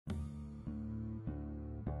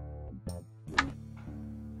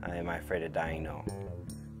Am I afraid of dying? No.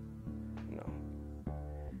 No.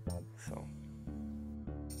 So.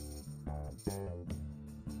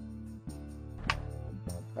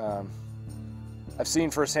 I've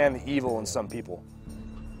seen firsthand the evil in some people.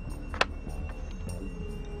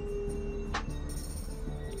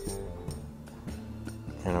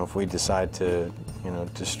 You know, if we decide to, you know,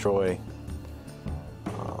 destroy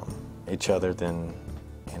each other, then,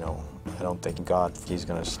 you know, I don't think God, He's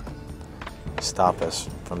going to stop us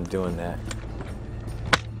from doing that.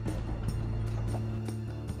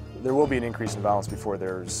 There will be an increase in violence before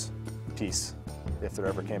there's peace, if there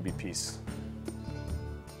ever can be peace.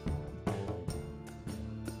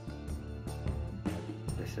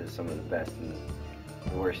 This is some of the best and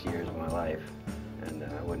the worst years of my life, and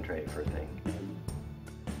I wouldn't trade it for a thing.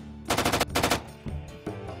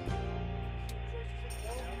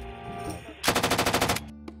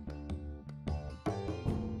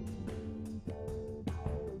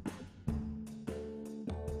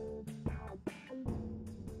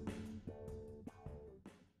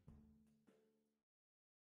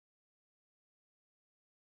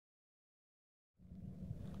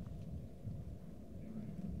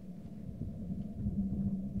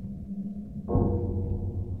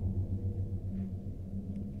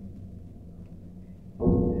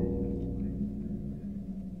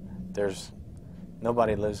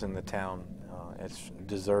 Nobody lives in the town. It's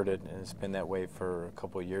deserted, and it's been that way for a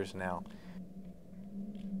couple of years now.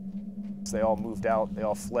 They all moved out. They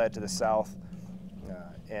all fled to the south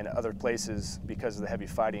and other places because of the heavy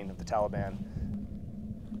fighting of the Taliban.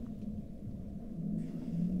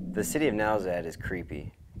 The city of Nowzad is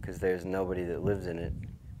creepy because there's nobody that lives in it,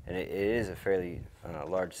 and it is a fairly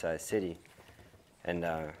large-sized city, and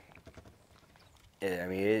I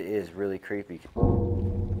mean, it is really creepy.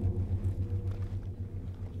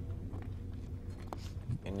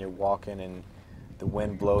 And you're walking and the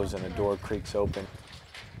wind blows and the door creaks open.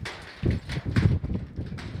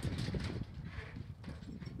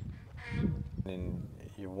 And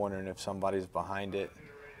you're wondering if somebody's behind it.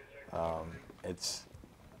 It's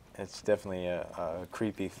definitely a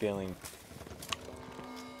creepy feeling.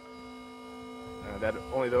 That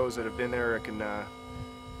only those that have been there can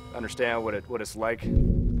understand what it's like.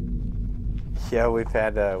 Yeah, we've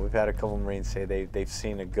had a couple Marines say they've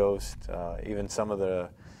seen a ghost. Even some of the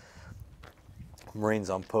Marines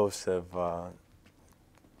on post have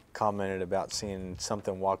commented about seeing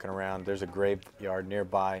something walking around. There's a graveyard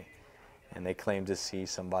nearby, and they claim to see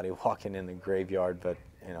somebody walking in the graveyard, but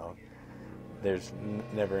you know, there's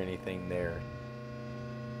never anything there.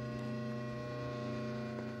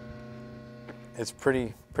 It's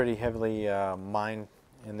pretty heavily mined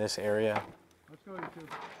in this area.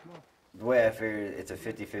 The way I figure it, it's a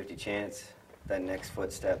 50-50 chance that next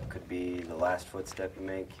footstep could be the last footstep you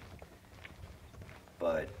make,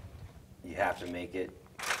 but you have to make it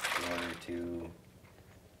in order to,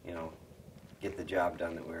 you know, get the job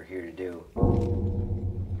done that we're here to do.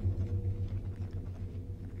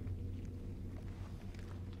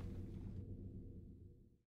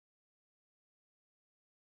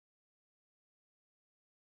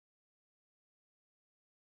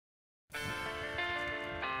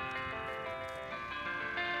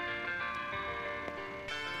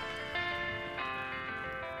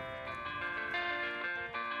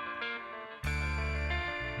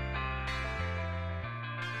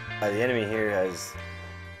 The enemy here has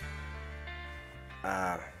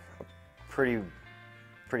a pretty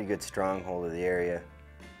good stronghold of the area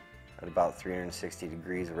at about 360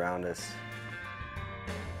 degrees around us.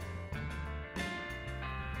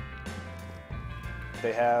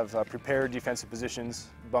 They have prepared defensive positions,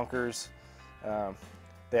 bunkers.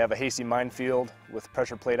 They have a hasty minefield with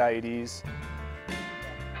pressure plate IEDs.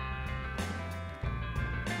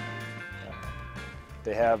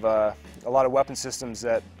 They have a lot of weapon systems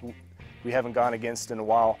that we haven't gone against in a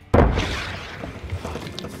while.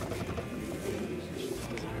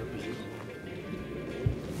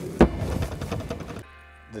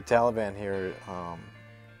 The Taliban here,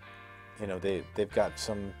 you know, they've got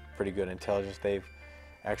some pretty good intelligence. They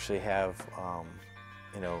actually have,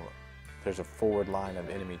 you know, there's a forward line of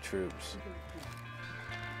enemy troops.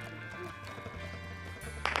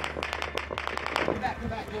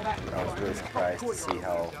 I was really surprised to see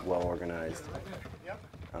how well organized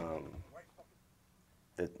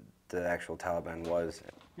the actual Taliban was.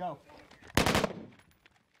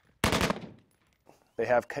 They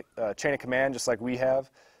have a chain of command just like we have.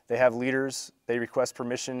 They have leaders. They request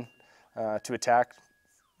permission to attack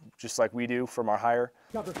just like we do from our higher.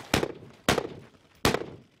 Cover.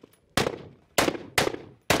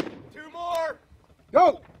 2 more!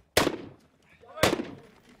 Go!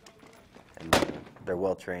 And they're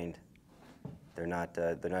well trained. They're not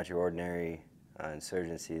your ordinary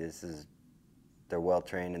insurgency. They're well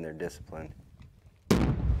trained and they're disciplined.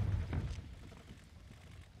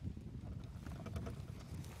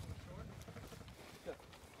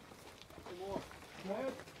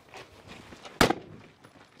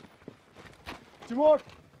 Two more.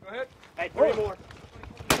 Go ahead. Hey, three more.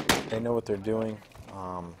 They know what they're doing.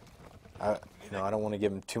 I don't want to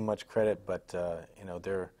give them too much credit, but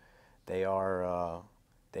they are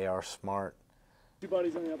smart. Two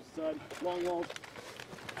buddies on the opposite side. Long walls.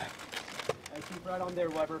 And keep right on there,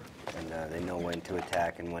 Weber. And they know when to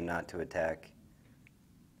attack and when not to attack.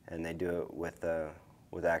 And they do it with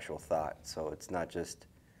actual thought. So it's not just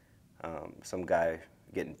some guy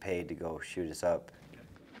getting paid to go shoot us up.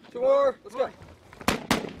 Two more. Let's go.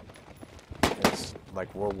 It's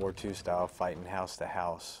like World War II style, fighting house to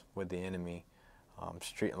house with the enemy. A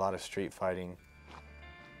lot of street fighting.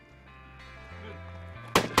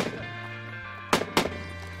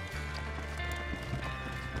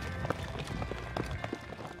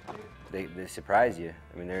 They surprise you.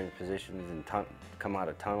 I mean, they're in positions and come out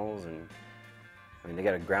of tunnels, and I mean, they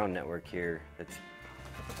got a ground network here that's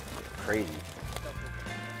crazy.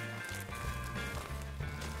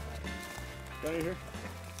 Gunny here?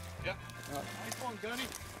 Yep. Nice one, Gunny.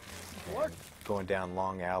 Going down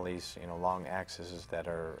long alleys, long axes that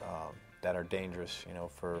are dangerous,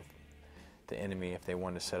 for the enemy if they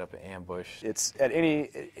want to set up an ambush. It's at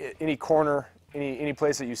any corner, any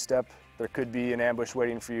place that you step, there could be an ambush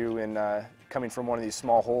waiting for you and coming from one of these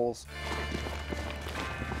small holes.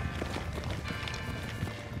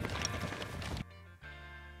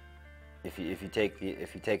 If you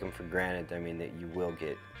take them for granted, I mean, that you will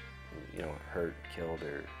get, hurt, killed,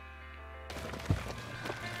 or.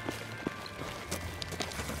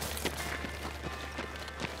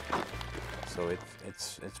 So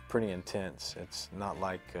it's pretty intense. It's not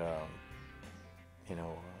like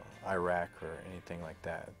Iraq or anything like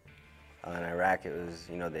that. In Iraq, it was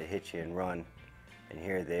they hit you and run, and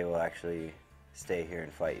here they will actually stay here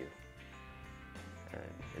and fight you. And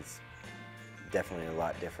it's definitely a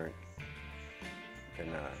lot different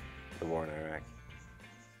than the war in Iraq.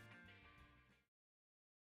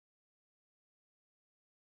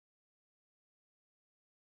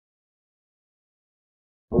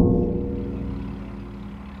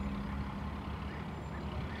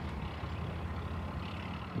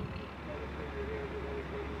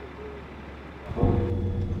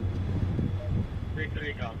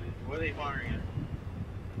 What are they firing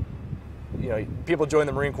at? People join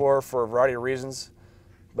the Marine Corps for a variety of reasons,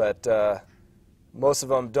 but most of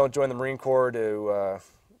them don't join the Marine Corps to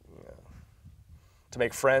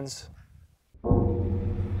make friends.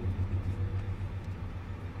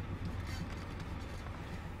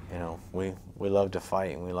 We love to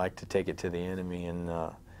fight, and we like to take it to the enemy and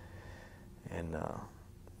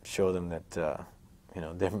show them that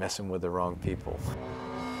they're messing with the wrong people.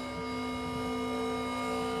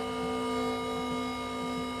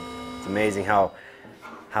 It's amazing how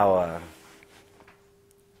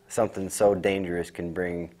something so dangerous can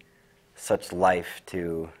bring such life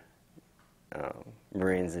to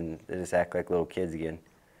Marines, and they just act like little kids again.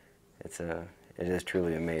 It is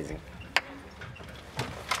truly amazing.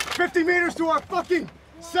 50 meters to our fucking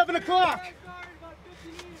 7 o'clock.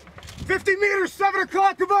 50 meters, 7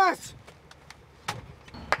 o'clock of us.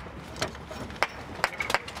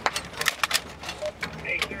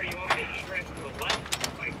 Hey, sir, you want me to stretch to the left?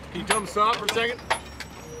 Can you tell them stop for a second?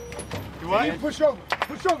 Do what? Push over.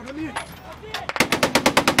 Push over. Let me in.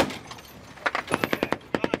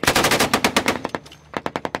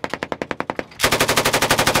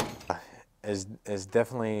 Is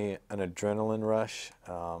definitely an adrenaline rush.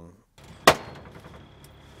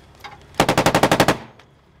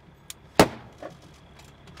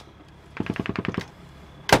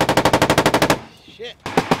 Shit.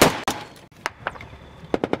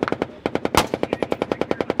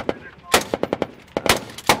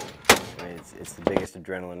 It's the biggest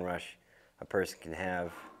adrenaline rush a person can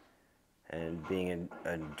have, and being an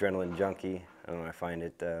adrenaline junkie, I don't know, I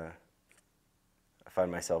find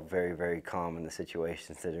myself very, very calm in the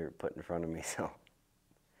situations that are put in front of me. So.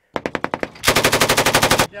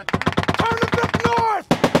 Yeah. Turn the Vic north!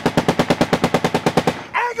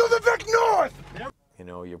 Angle the Vic north!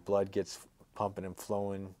 Your blood gets pumping and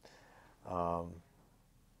flowing.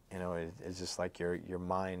 It's just like your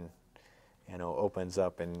mind, opens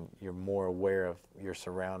up, and you're more aware of your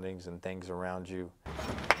surroundings and things around you.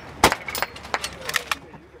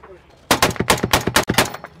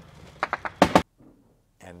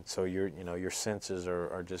 And so your senses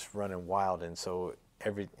are just running wild, and so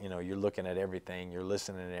you're looking at everything, you're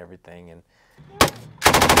listening to everything, and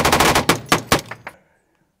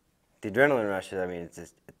the adrenaline rush, I mean,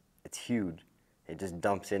 it's huge. It just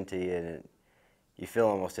dumps into you, and you feel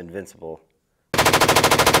almost invincible.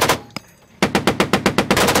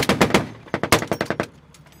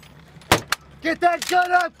 Get that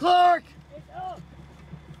gun up, Clark!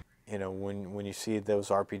 you know, when you see those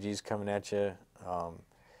RPGs coming at you,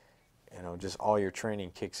 you know, just all your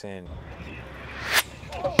training kicks in.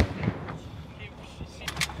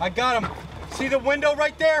 I got him. See the window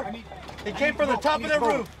right there? It came from the top of the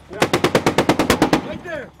roof. Right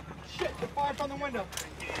there. Shit, they fired from the window.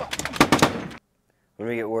 When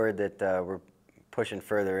we get word that we're pushing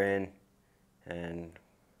further in, and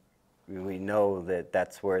we know that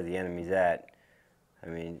that's where the enemy's at, I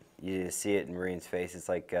mean, you just see it in Marines' face. It's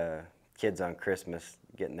like kids on Christmas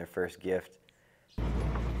getting their first gift.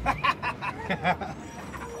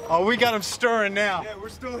 Oh, we got them stirring now. Yeah, we're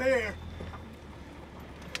still here.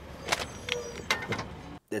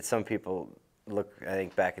 That some people look, I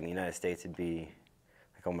think back in the United States, it'd be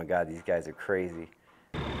like, oh my God, these guys are crazy.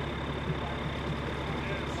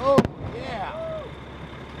 Oh, yeah.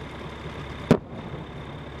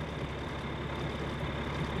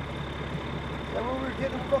 Is that where we were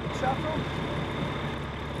getting the fucking shot from?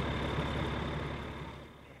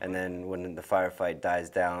 And then when the firefight dies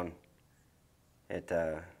down,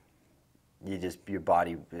 your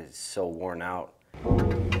body is so worn out. I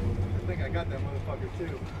think I got that motherfucker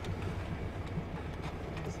too.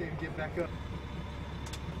 Let's see him get back up.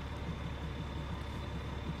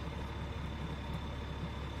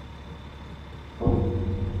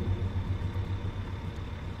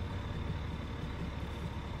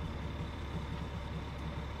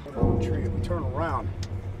 Tree, if we turn around,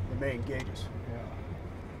 they may engage us.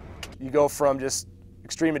 You go from just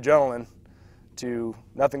extreme adrenaline to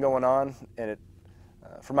nothing going on, and it,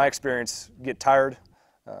 from my experience, get tired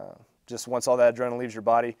just once all that adrenaline leaves your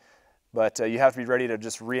body. But you have to be ready to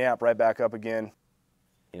just re-amp right back up again.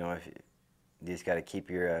 You know, you just got to keep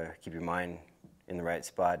your mind in the right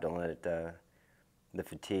spot. Don't let it, the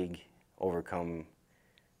fatigue overcome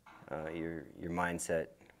your mindset,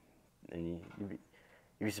 and you'd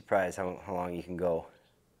be surprised how long you can go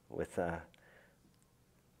with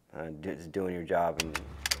just doing your job and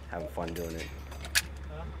having fun doing it.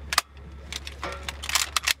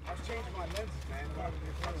 I was changing my lenses, man.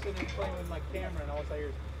 I'm sitting there playing with my camera, and all I hear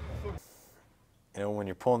is... You know, when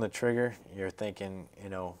you're pulling the trigger, you're thinking,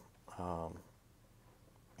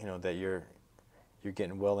 that you're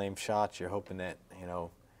getting well-aimed shots. You're hoping that,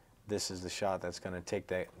 this is the shot that's going to take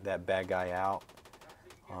that bad guy out.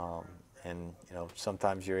 And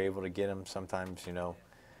sometimes you're able to get them. Sometimes,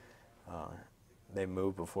 they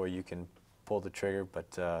move before you can pull the trigger.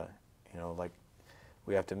 But like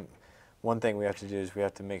one thing we have to do is we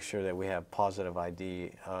have to make sure that we have positive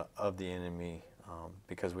ID of the enemy,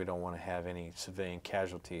 because we don't want to have any civilian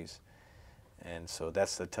casualties. And so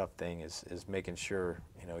that's the tough thing, is making sure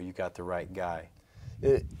you got the right guy.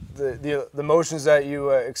 The emotions that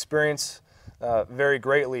you experience vary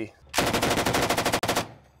greatly.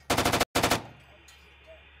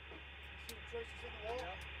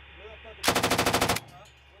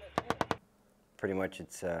 Pretty much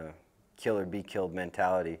it's a kill or be killed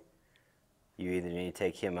mentality. You either need to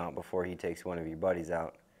take him out before he takes one of your buddies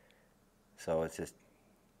out. So it's just,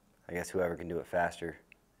 I guess, whoever can do it faster.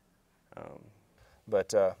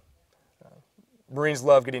 But Marines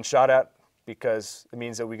love getting shot at, because it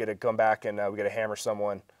means that we get to come back and we get to hammer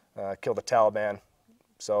someone, kill the Taliban.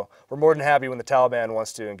 So we're more than happy when the Taliban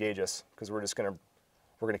wants to engage us, because we're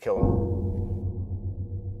gonna kill them.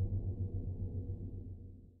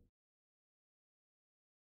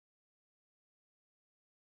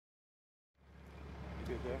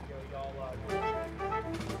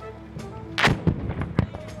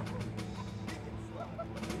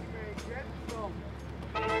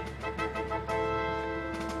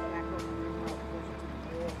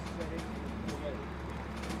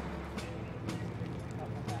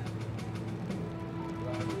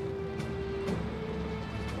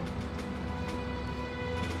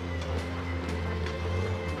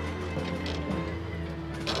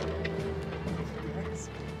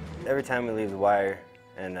 Every time we leave the wire,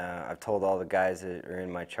 and I've told all the guys that are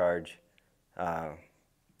in my charge,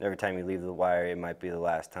 every time you leave the wire, it might be the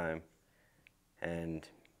last time. And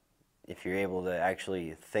if you're able to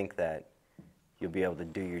actually think that, you'll be able to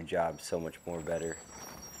do your job so much more better.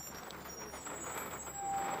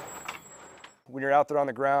 When you're out there on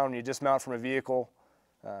the ground and you dismount from a vehicle,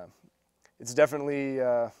 it's definitely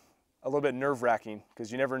a little bit nerve-wracking,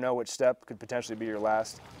 because you never know which step could potentially be your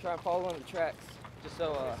last. Try and follow on the tracks, just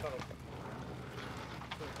so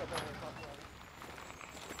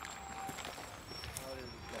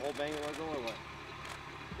The whole bang was or what?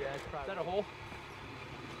 Yeah, it's probably. Is that a hole?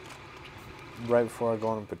 Right before I go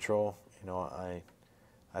on patrol, you know,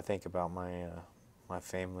 I think about my my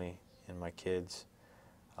family and my kids.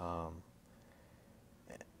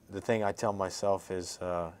 The thing I tell myself is,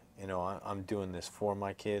 you know, I'm doing this for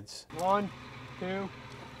my kids. 1, 2,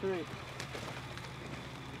 3.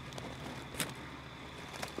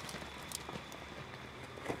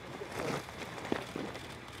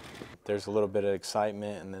 There's a little bit of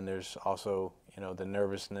excitement, and then there's also, you know, the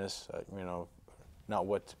nervousness. You know, not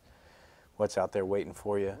what's out there waiting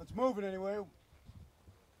for you. Let's move it anyway.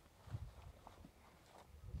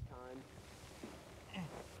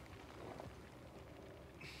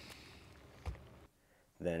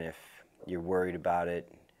 Then if you're worried about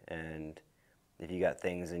it, and if you got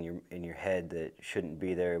things in your head that shouldn't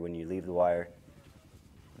be there when you leave the wire,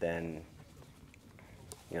 then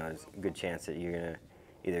you know there's a good chance that you're gonna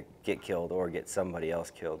either get killed or get somebody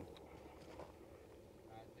else killed.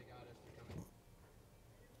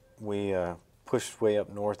 We pushed way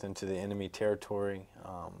up north into the enemy territory.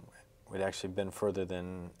 We'd actually been further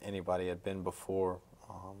than anybody had been before.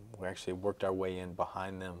 We actually worked our way in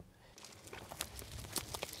behind them.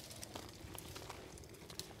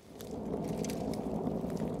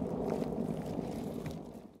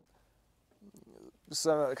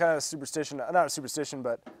 Some kind of a superstition, not a superstition,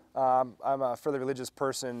 but I'm a fairly religious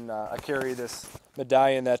person. I carry this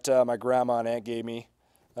medallion that my grandma and aunt gave me.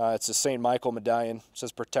 It's a St. Michael medallion. It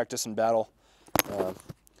says "Protect us in battle."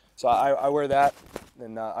 So I wear that,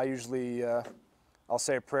 and I usually I'll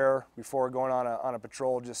say a prayer before going on a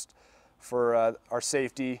patrol, just for our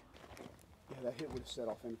safety. Yeah, that hit would have set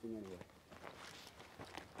off anything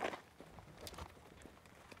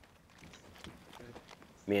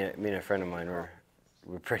anyway. Me and a friend of mine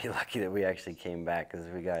we're pretty lucky that we actually came back, because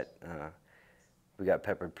we got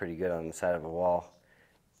peppered pretty good on the side of a wall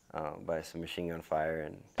by some machine gun fire.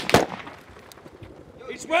 And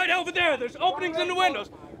He's right over there. There's openings in the windows.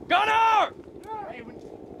 Gunner!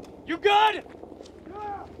 You good?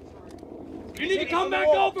 You need to come back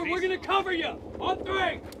over. We're going to cover you. On 3.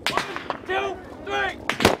 1, 2, 3.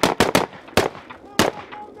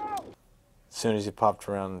 As soon as he popped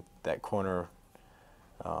around that corner,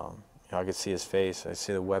 you know, I could see his face. I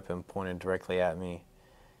see the weapon pointed directly at me,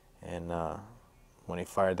 and when he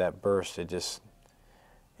fired that burst, it just,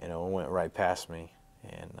 you know, went right past me.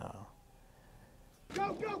 And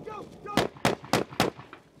Go, go, go, go!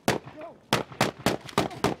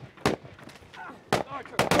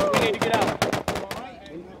 We need to get out.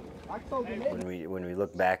 when we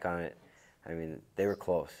look back on it, I mean, they were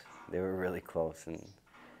close. They were really close, and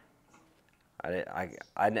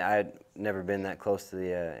I'd never been that close to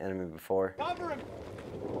the enemy before. Cover him!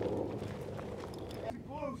 It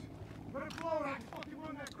blows. Let it blow, and I can fucking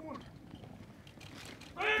run that corner.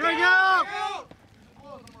 Bring out!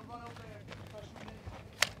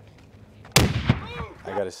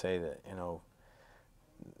 I got to say that, you know,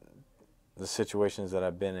 the situations that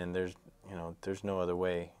I've been in, there's no other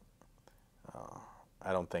way.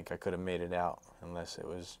 I don't think I could have made it out unless it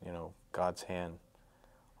was, you know, God's hand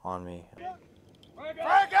on me. Break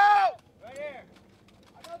out! Right here.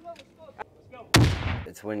 Let's go.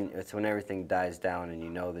 It's when everything dies down and you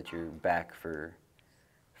know that you're back for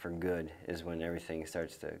good, is when everything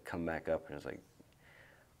starts to come back up, and it's like,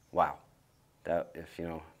 wow, that if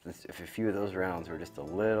a few of those rounds were just a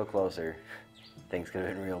little closer, things could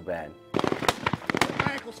have been real bad.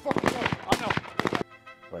 My ankle's fucking up.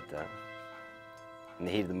 But in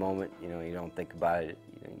the heat of the moment, you know, you don't think about it.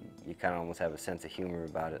 You kind of almost have a sense of humor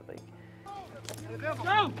about it, like.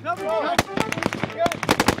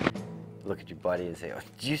 Look at your buddy and say, "Oh,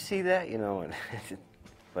 did you see that?" You know, and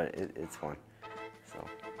but it's fun. So.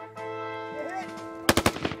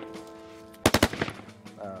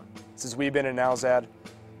 Since we've been in Nowzad,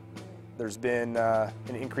 there's been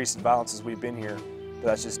an increase in violence as we've been here. But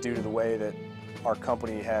that's just due to the way that our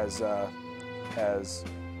company has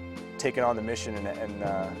taken on the mission and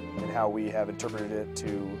how we have interpreted it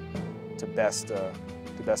to best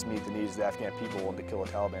meet the needs of the Afghan people and to kill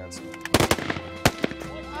the Taliban. So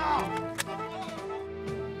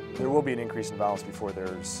there will be an increase in violence before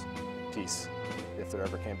there's peace, if there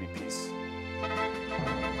ever can be peace.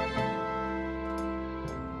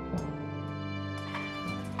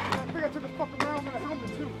 I think I took a fucking round with a helmet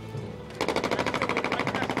too. Right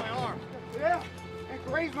past my arm. Yeah, and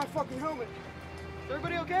grazed my fucking helmet. Is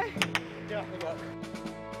everybody okay? Yeah, I got it.